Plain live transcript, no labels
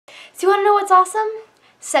Do you want to know what's awesome?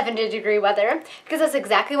 70-degree weather, because that's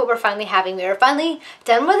exactly what we're finally having. We are finally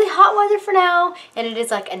done with the hot weather for now, and it is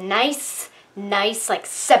like a nice like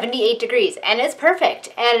 78 degrees, and it's perfect.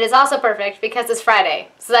 And it is also perfect because it's Friday,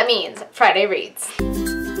 so that means Friday reads.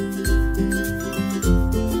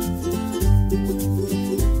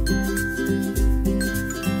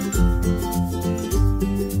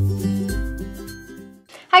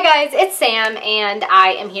 Hi guys, it's Sam, and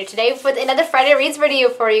I am here today with another Friday Reads video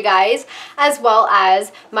for you guys, as well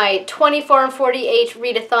as my 24 and 48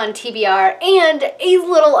 Readathon TBR and a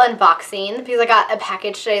little unboxing because I got a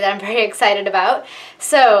package today that I'm very excited about.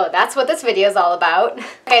 So that's what this video is all about.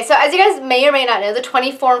 Okay, so as you guys may or may not know, the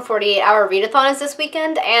 24 and 48 hour Readathon is this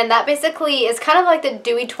weekend, and that basically is kind of like the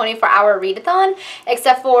Dewey 24-hour Readathon,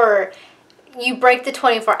 except for you break the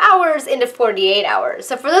 24 hours into 48 hours.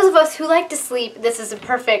 So for those of us who like to sleep, this is a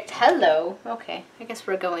perfect, hello, okay, I guess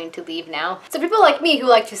we're going to leave now. So people like me who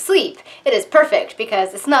like to sleep, it is perfect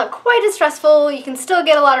because it's not quite as stressful, you can still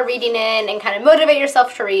get a lot of reading in and kind of motivate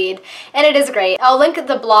yourself to read, and it is great. I'll link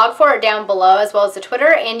the blog for it down below as well as the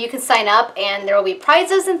Twitter, and you can sign up and there will be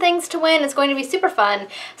prizes and things to win. It's going to be super fun.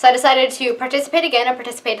 So I decided to participate again. I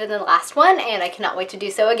participated in the last one and I cannot wait to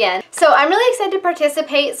do so again. So I'm really excited to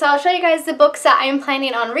participate, so I'll show you guys the books that I'm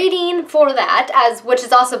planning on reading for that, which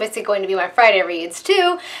is also basically going to be my Friday reads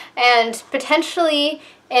too, and potentially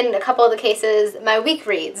in a couple of the cases my week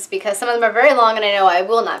reads, because some of them are very long and I know I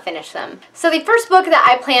will not finish them. So the first book that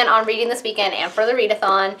I plan on reading this weekend and for the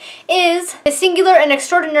readathon is The Singular and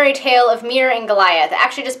Extraordinary Tale of Mir and Goliath. I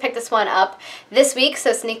actually just picked this one up this week,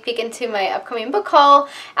 so sneak peek into my upcoming book haul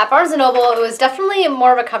at Barnes & Noble. It was definitely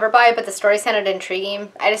more of a cover buy, but the story sounded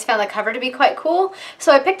intriguing. I just found the cover to be quite cool,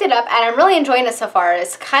 so I picked it up and I'm really enjoying it so far.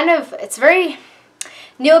 It's very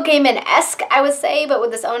Neil Gaiman-esque, I would say, but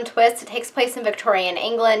with its own twist. It takes place in Victorian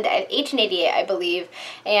England at 1888, I believe,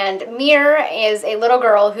 and Mir is a little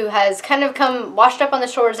girl who has kind of come washed up on the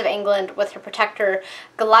shores of England with her protector,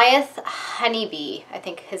 Goliath Honeybee, I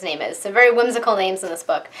think his name is. So very whimsical names in this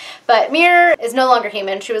book. But Mir is no longer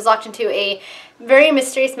human. She was locked into a very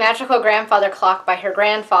mysterious magical grandfather clock by her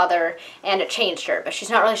grandfather, and it changed her, but she's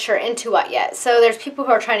not really sure into what yet. So there's people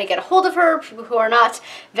who are trying to get a hold of her, people who are not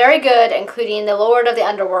very good, including the Lord of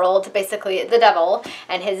the Underworld, basically the devil,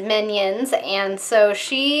 and his minions, and so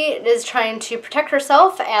she is trying to protect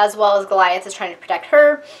herself as well as Goliath is trying to protect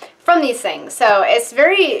her from these things. So it's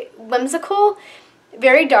very whimsical,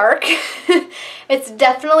 very dark. It's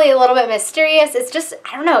definitely a little bit mysterious. It's just,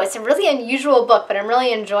 I don't know, it's a really unusual book, but I'm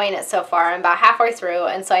really enjoying it so far. I'm about halfway through,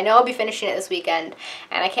 and so I know I'll be finishing it this weekend,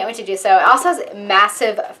 and I can't wait to do so. It also has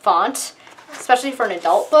massive font, especially for an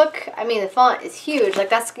adult book. I mean, the font is huge. Like,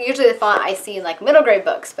 that's usually the font I see in like middle grade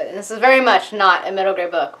books, but this is very much not a middle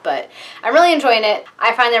grade book, but I'm really enjoying it.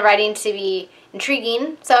 I find the writing to be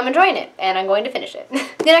intriguing, so I'm enjoying it, and I'm going to finish it.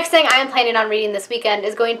 The next thing I am planning on reading this weekend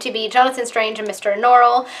is going to be Jonathan Strange and Mr.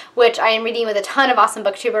 Norrell, which I am reading with a ton of awesome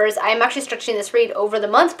booktubers. I am actually stretching this read over the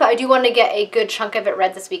month, but I do want to get a good chunk of it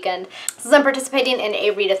read this weekend, since I'm participating in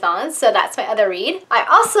a readathon, so that's my other read. I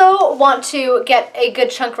also want to get a good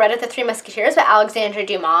chunk read of The Three Musketeers by Alexandre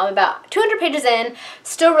Dumas. I'm about 200 pages in,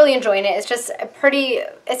 still really enjoying it. It's just a pretty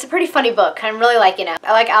funny book. I'm really liking it.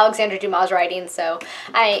 I like Alexandre Dumas' writing, so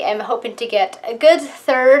I am hoping to get a good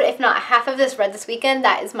third, if not half of this read this weekend.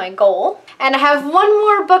 That is my goal. And I have one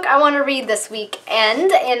more book I want to read this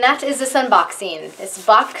weekend, and that is this unboxing. This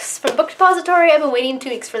box from Book Depository. I've been waiting 2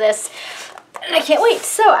 weeks for this, and I can't wait,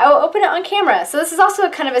 so I will open it on camera. So this is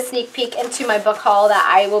also kind of a sneak peek into my book haul that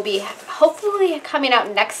I will be hopefully coming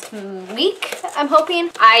out next week, I'm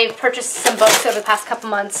hoping. I've purchased some books over the past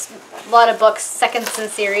couple months, a lot of books, seconds in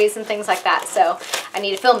series and things like that, so I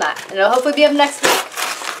need to film that, and it'll hopefully be up next week.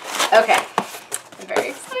 Okay, I'm very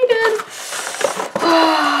excited.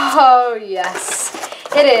 Oh yes.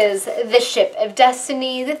 It is The Ship of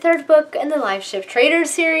Destiny, the third book in the Live Ship Trader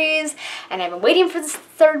series, and I've been waiting for this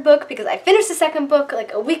third book because I finished the second book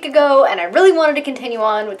like a week ago and I really wanted to continue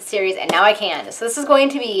on with the series, and now I can. So this is going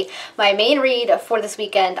to be my main read for this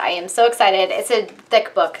weekend. I am so excited. It's a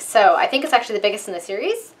thick book, so I think it's actually the biggest in the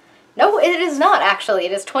series. No, it is not actually.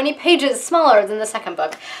 It is 20 pages smaller than the second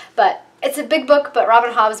book, but it's a big book, but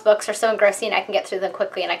Robin Hobb's books are so engrossing I can get through them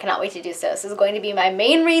quickly, and I cannot wait to do so. This is going to be my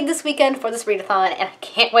main read this weekend for this readathon, and I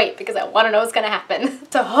can't wait because I want to know what's going to happen.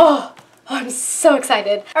 So, I'm so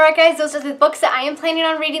excited. Alright guys, those are the books that I am planning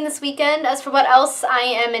on reading this weekend. As for what else I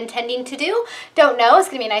am intending to do, don't know. It's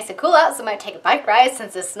going to be nice and cool out, so I might take a bike ride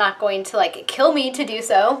since it's not going to like kill me to do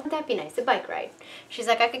so. Wouldn't that be nice, a bike ride? She's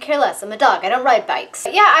like, I could care less. I'm a dog. I don't ride bikes.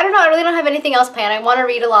 But yeah, I don't know. I really don't have anything else planned. I want to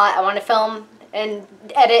read a lot. I want to film and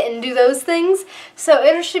edit and do those things. So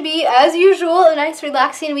it should be, as usual, a nice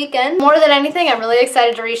relaxing weekend. More than anything, I'm really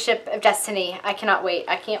excited to read Ship of Destiny. I cannot wait.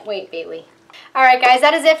 I can't wait, Bailey. Alright guys,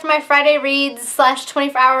 that is it for my Friday reads slash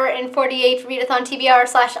 24 hour and 48 readathon TBR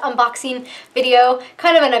slash unboxing video.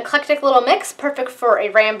 Kind of an eclectic little mix, perfect for a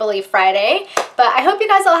rambly Friday. But I hope you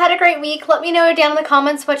guys all had a great week. Let me know down in the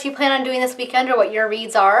comments what you plan on doing this weekend or what your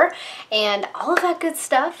reads are. And all of that good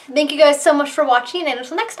stuff. Thank you guys so much for watching, and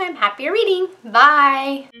until next time, happier reading.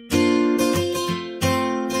 Bye!